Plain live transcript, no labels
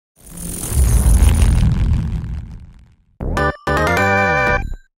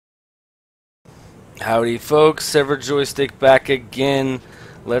Howdy folks, Sever Joystick back again.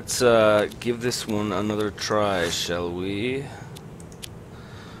 Let's give this one another try, shall we?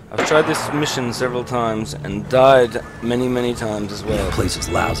 I've tried this mission several times and died many times as well. This place is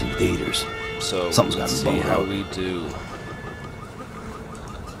lousy with eaters. So something's got let's to see blow how up. we do.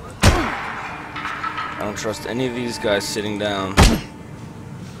 I don't trust any of these guys sitting down.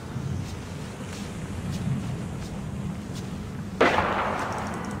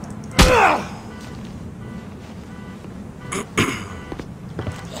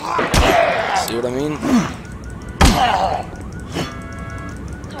 See what I mean?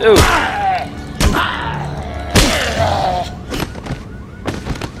 Dude!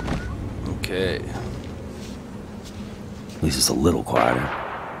 Okay. At least it's a little quieter.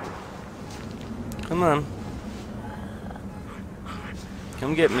 Come on.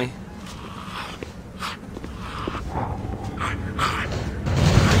 Come get me.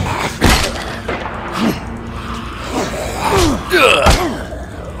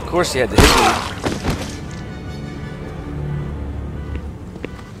 Of course you had to hit me.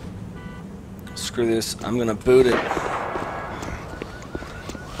 Screw this, I'm gonna boot it.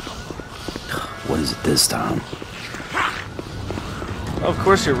 What is it this time? Oh, of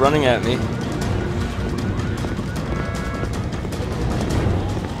course you're running at me.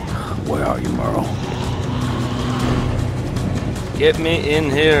 Where are you, Merle? Get me in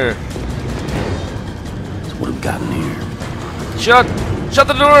here. So what have we got in here? Shut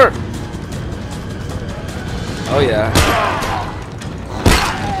the door! Oh yeah.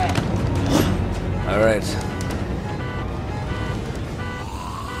 Alright.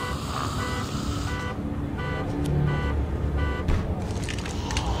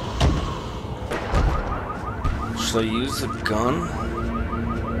 Should I use a gun?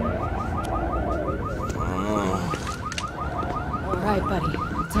 Alright, buddy.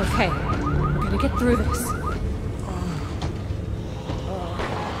 It's okay. We're gonna get through this.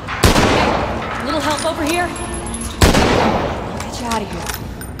 A little help over here? I'll get you out of here.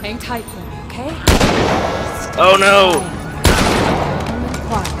 Hang tight for me, okay? Oh no!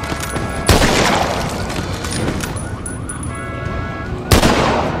 Quiet.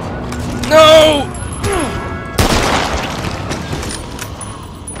 No!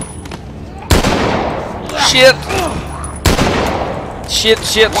 Shit!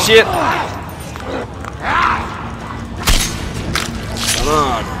 Shit! Come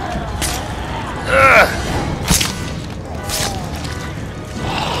on. Ugh.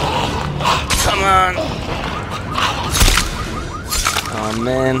 Come on. Oh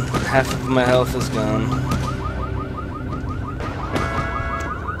man, half of my health is gone.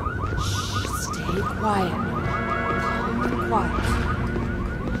 Stay quiet. Calm and quiet.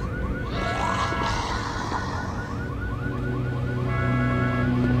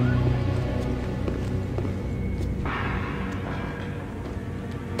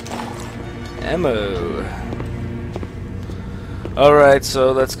 Ammo. Alright,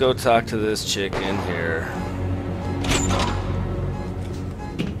 so let's go talk to this chick in here.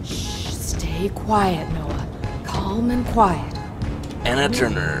 Shh, stay quiet, Noah. Calm and quiet. Anna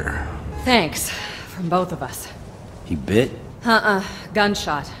Turner. Thanks, from both of us. He bit?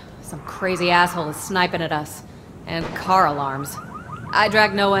 Gunshot. Some crazy asshole is sniping at us. And car alarms. I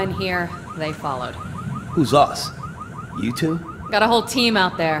dragged Noah in here, they followed. Who's us? You two? Got a whole team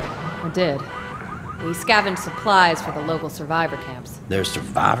out there. Or did. We scavenged supplies for the local survivor camps. There's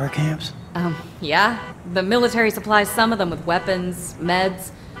survivor camps? Yeah. The military supplies some of them with weapons, meds.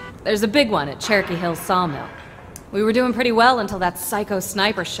 There's a big one at Cherokee Hill Sawmill. We were doing pretty well until that psycho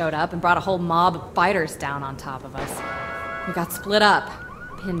sniper showed up and brought a whole mob of fighters down on top of us. We got split up,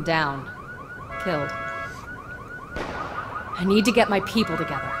 pinned down, killed. I need to get my people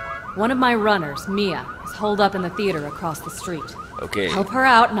together. One of my runners, Mia, is holed up in the theater across the street. Okay. Help her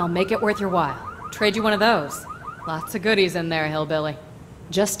out and I'll make it worth your while. Trade you one of those. Lots of goodies in there, hillbilly.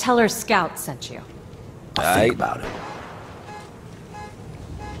 Just tell her Scout sent you. I'll think about it.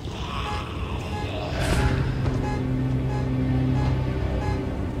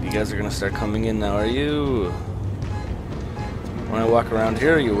 You guys are gonna start coming in now, are you? When I walk around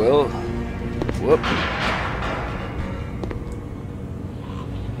here, you will. Whoop.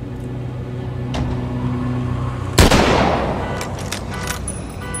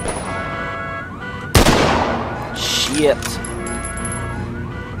 Shit.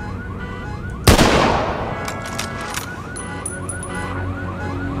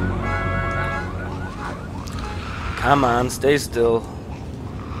 Come on, stay still.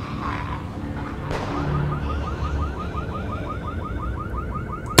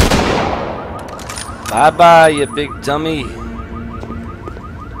 Bye-bye, you big dummy.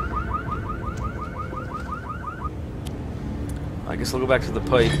 guess I'll go back to the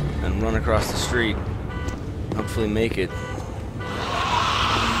pipe and run across the street. Hopefully make it.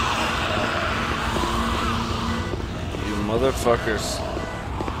 You motherfuckers.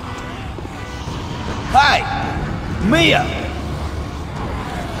 Hi! Mia!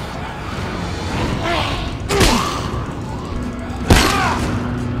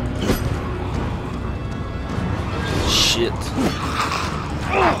 Shit.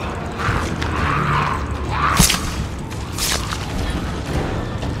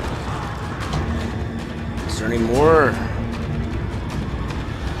 Is there any more?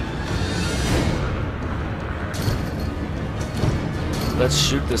 Let's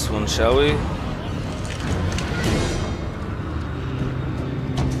shoot this one, shall we?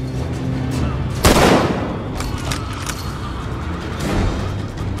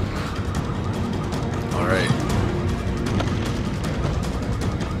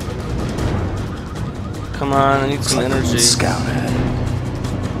 Come on, I need some energy. Scout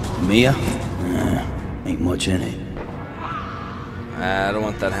hat. Mia? Ain't much in it. I don't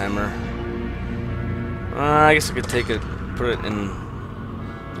want that hammer. I guess I could take it, put it in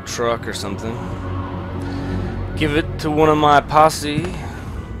the truck or something. Give it to one of my posse.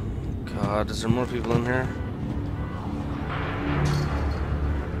 God, is there more people in here?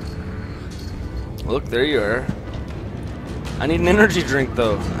 Look, there you are. I need an energy drink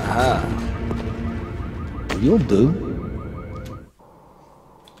though. Aha. You'll do.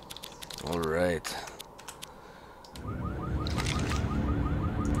 Alright.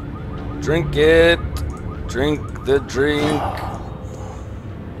 Drink it. Drink the drink.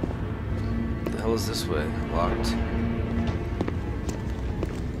 The hell is this way? Locked.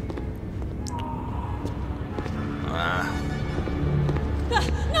 Ah.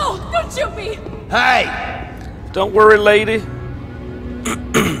 No! Don't shoot me! Hey! Don't worry, lady.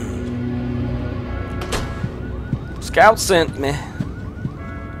 Scout sent me.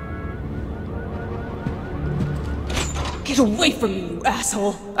 Get away from me, you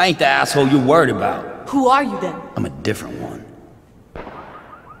asshole! I ain't the asshole you're worried about. Who are you then? I'm a different one.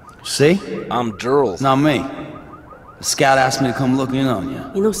 See? I'm Daryl. Not me. The scout asked me to come look in on you.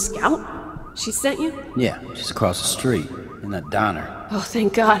 You know Scout? She sent you? Yeah, she's across the street, in that diner. Oh,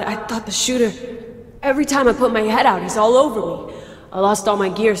 thank God. I thought the shooter... Every time I put my head out, he's all over me. I lost all my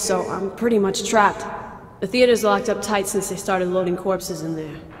gear, so I'm pretty much trapped. The theater's locked up tight since they started loading corpses in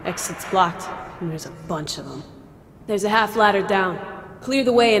there. Exit's blocked, and there's a bunch of them. There's a half ladder down. Clear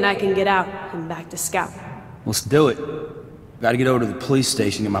the way and I can get out, and back to Scout. Let's do it. Gotta get over to the police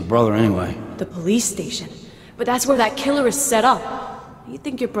station and get my brother anyway. The police station? But that's where that killer is set up. You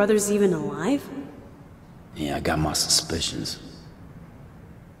think your brother's even alive? Yeah, I got my suspicions.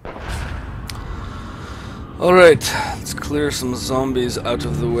 Alright, let's clear some zombies out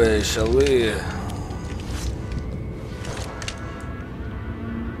of the way, shall we?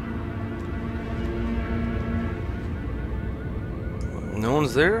 No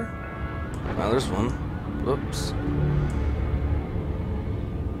one's there? Oh, there's one. Whoops.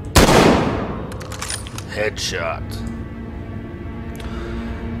 Headshot.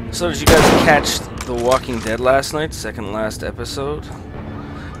 So did you guys catch The Walking Dead last night? Second last episode?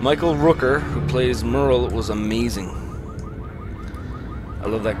 Michael Rooker, who plays Merle, was amazing. I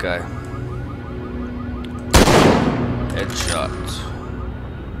love that guy. Headshot.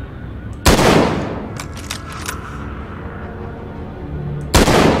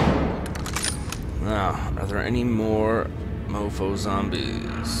 Now, are there any more mofo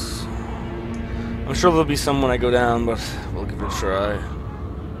zombies? I'm sure there'll be some when I go down, but we'll give it a try.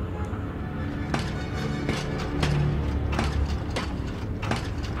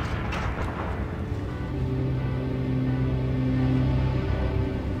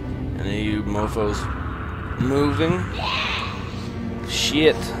 Any of you mofos moving?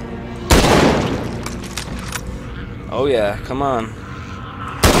 Shit. Oh yeah, come on.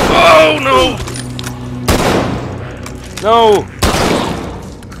 Oh no! No!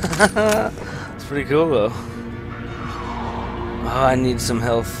 It's pretty cool though. Oh, I need some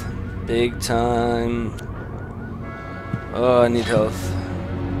health. Big time. Oh, I need health.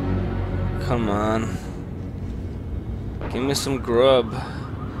 Come on. Give me some grub.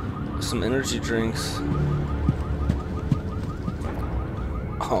 Some energy drinks.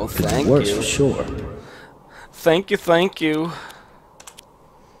 Oh, thank you. Works for sure. Thank you, thank you.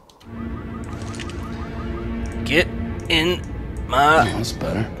 Get in my That's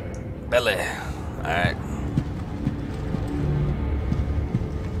better. belly. Alright.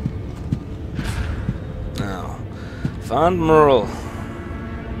 Now, find Merle.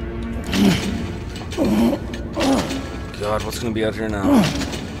 God, what's gonna be out here now?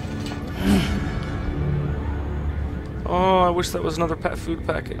 Oh, I wish that was another food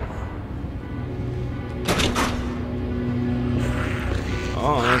packet.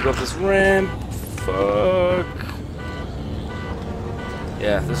 Oh, I'm gonna go up this ramp. Fuck.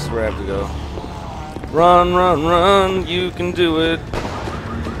 Yeah, this is where I have to go. Run, run, run. You can do it.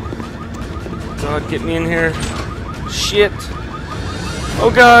 God, get me in here. Shit.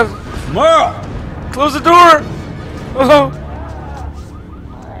 Oh, God. Merle! Close the door. Oh.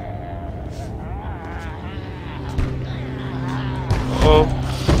 Oh,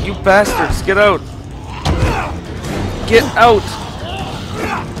 you bastards, get out! Get out!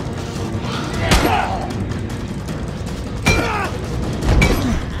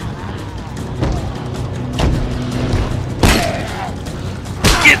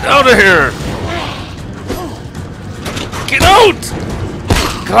 Get out of here! Get out!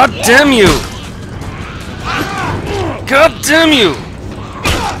 God damn you! God damn you!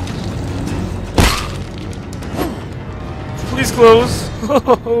 Please close.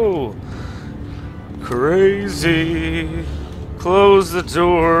 Oh, crazy. Close the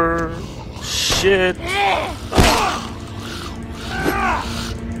door. Shit.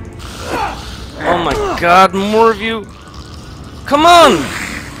 Oh my God, more of you. Come on.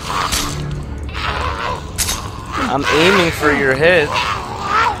 I'm aiming for your head.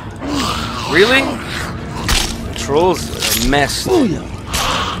 Really? Controls are messed.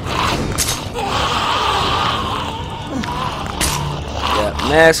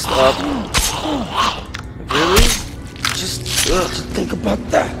 Messed up. Really? Just think about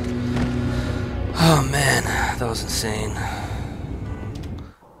that. Oh man, that was insane.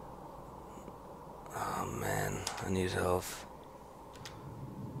 Oh man, I need help.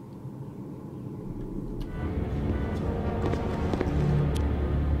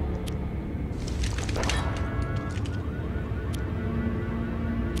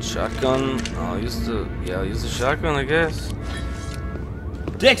 Shotgun. I'll use the shotgun, I guess.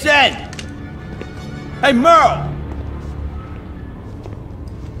 Dixon! Hey, Merle!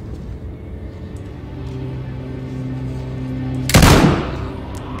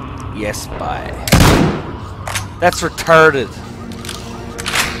 Yes, bye. That's retarded.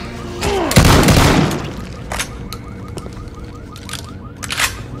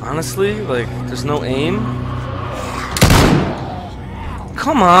 Honestly, like, there's no aim?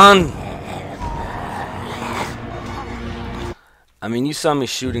 Come on! I mean, you saw me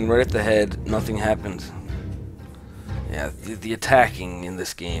shooting right at the head, nothing happened. Yeah, the attacking in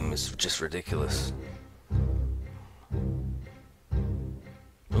this game is just ridiculous.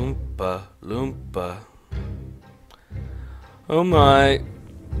 Loompa, loompa. Oh my.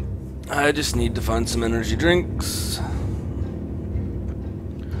 I just need to find some energy drinks.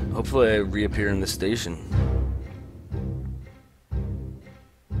 Hopefully I reappear in the station.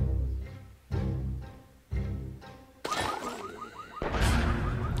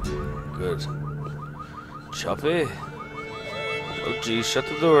 Good. Choppy. Oh geez, shut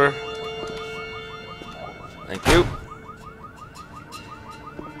the door. Thank you.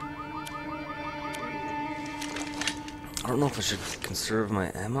 I don't know if I should conserve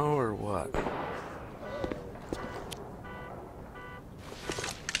my ammo or what.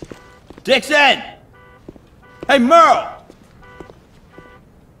 Dixon! Hey, Merle!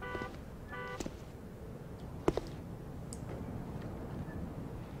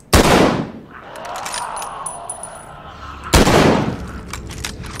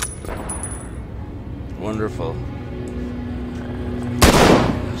 Wonderful.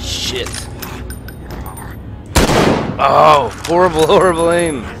 Shit. Oh, horrible, horrible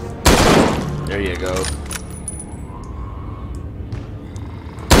aim. There you go.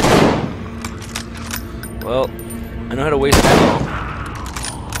 Well, I know how to waste ammo.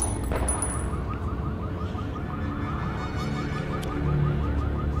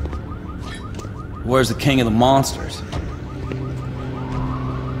 Where's the king of the monsters?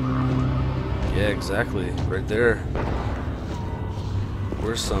 Yeah, exactly. Right there.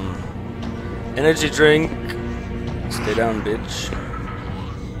 Where's some energy drink? Stay down, bitch.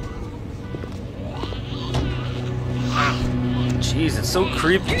 Jeez, it's so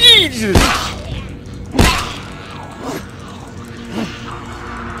creepy.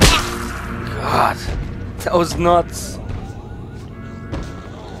 God, that was nuts.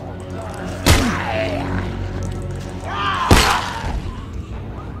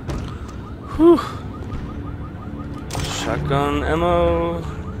 Whew. Shotgun ammo.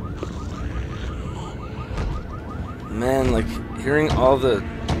 Man, like hearing all the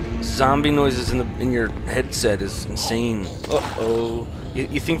zombie noises in your headset is insane. Uh-oh.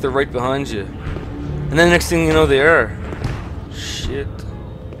 You think they're right behind you. And then the next thing you know they are. Shit.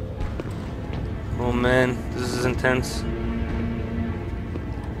 Oh man, this is intense.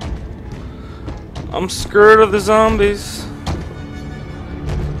 I'm scared of the zombies.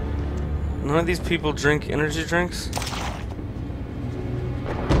 None of these people drink energy drinks?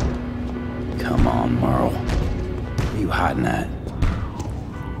 Come on, Merle. Where you hiding at?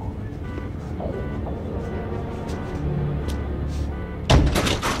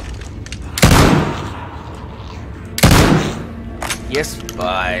 Yes,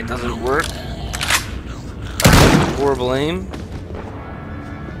 bye. Doesn't work. Horrible aim.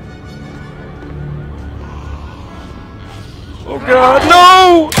 Oh god,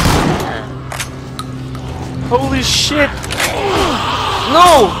 no! Holy shit!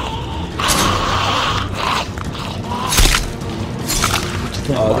 No!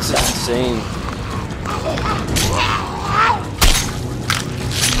 Oh, this is insane.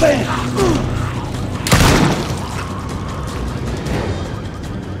 Bam!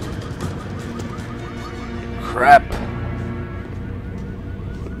 Crap.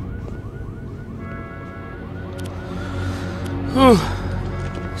 Whew.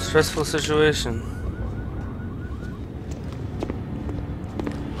 Stressful situation.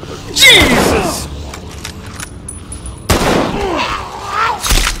 Jesus!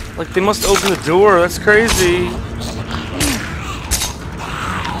 Like, they must open the door. That's crazy.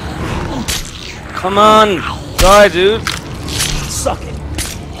 Come on! Die, dude! Suck it!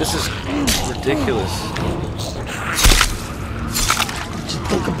 This is ridiculous. What you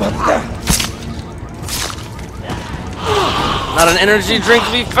think about that? Not an energy drink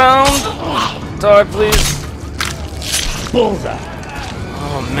to be found! Die, please. Bullseye!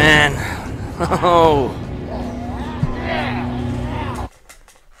 Oh, man. Oh.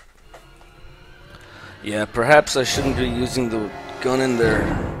 Yeah, perhaps I shouldn't be using the gun in there.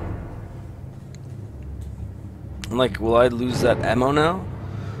 I'm like, will I lose that ammo now?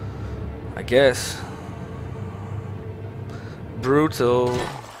 I guess. Brutal.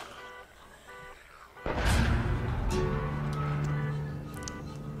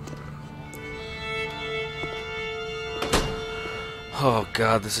 Oh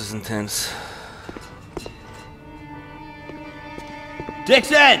god, this is intense.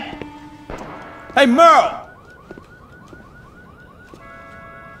 Dixon! Hey, Merle!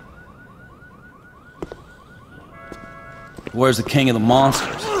 Where's the king of the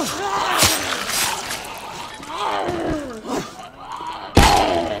monsters?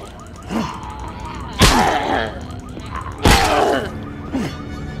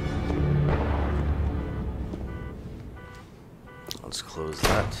 Let's close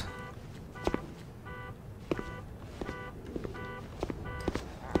that.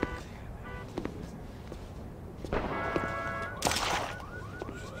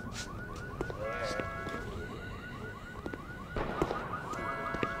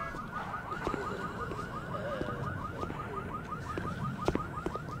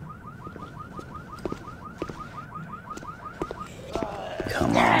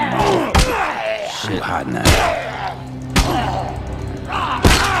 Come on, Merle. Shit. You hiding at?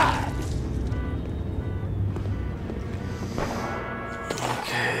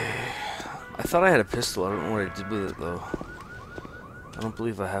 I thought I had a pistol. I don't know what I did with it though. I don't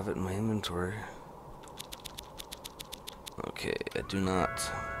believe I have it in my inventory. Okay, I do not.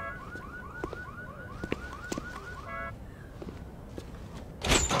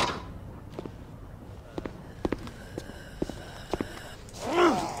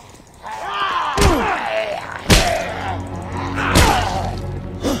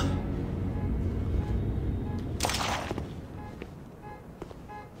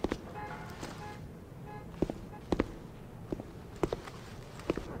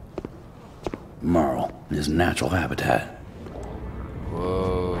 Merle, in his natural habitat.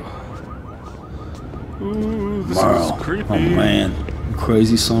 Whoa. Merle, oh man, you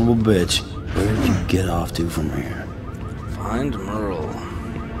crazy son of a bitch. Where did you get off to from here? Find Merle.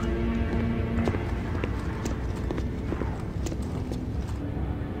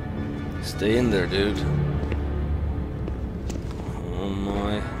 Stay in there, dude. Oh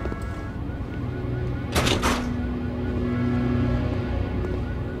my.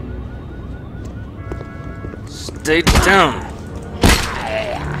 Stay down!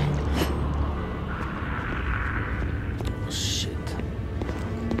 Oh, shit.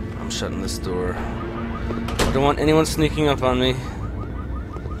 I'm shutting this door. I don't want anyone sneaking up on me.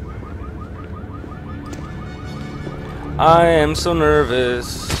 I am so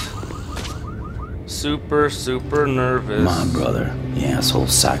nervous. Super, super nervous. Come on, brother. You asshole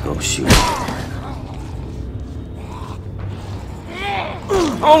psycho shooter.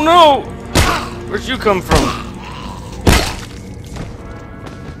 Oh no! Where'd you come from?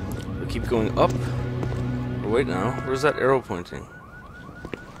 going up. Oh, wait now. Where's that arrow pointing?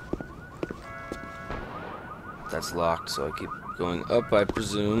 That's locked, so I keep going up, I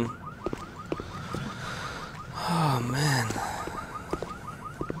presume. Oh, man.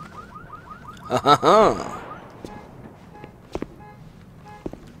 Ha ha ha!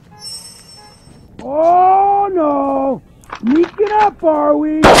 Oh no! Sneaking up, are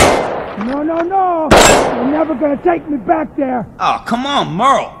we? No, no, no! You're never gonna take me back there! Oh, come on,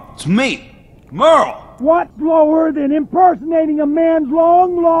 Merle! It's me! Merle! What's lower than impersonating a man's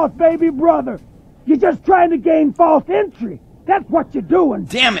long-lost baby brother? You're just trying to gain false entry. That's what you're doing.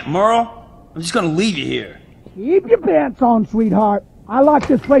 Damn it, Merle! I'm just gonna leave you here. Keep your pants on, sweetheart. I locked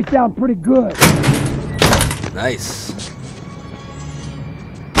this place down pretty good. Nice.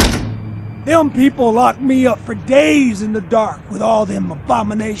 Them people locked me up for days in the dark with all them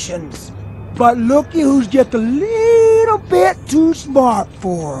abominations. But looky who's just a little bit too smart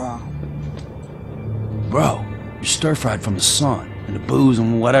for 'em. Bro, you're stir-fried from the sun and the booze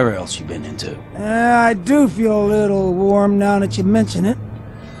and whatever else you've been into. I do feel a little warm now that you mention it.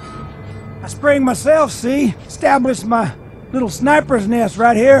 I sprang myself, see? Established my little sniper's nest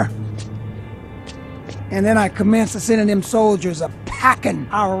right here. And then I commenced to sending them soldiers a-packing.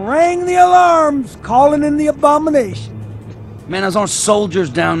 I rang the alarms, calling in the abomination. Man, those aren't soldiers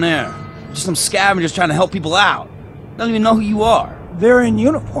down there. Just some scavengers trying to help people out. Don't even know who you are. They're in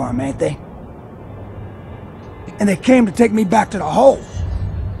uniform, ain't they? And they came to take me back to the hole.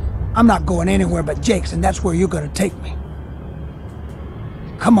 I'm not going anywhere but Jake's, and that's where you're gonna take me.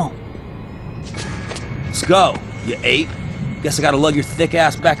 Come on. Let's go, you ape. Guess I gotta lug your thick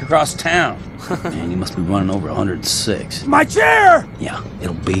ass back across town. Man, you must be running over 106. My chair! Yeah,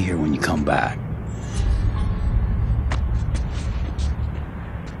 it'll be here when you come back.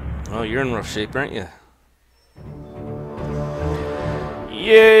 Oh, you're in rough shape, aren't you?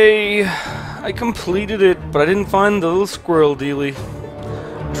 Yay! I completed it, but I didn't find the little squirrel dealy.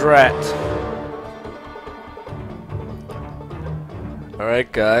 Drat.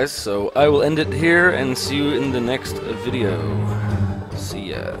 Alright guys, so I will end it here and see you in the next video. See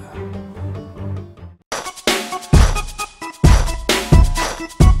ya.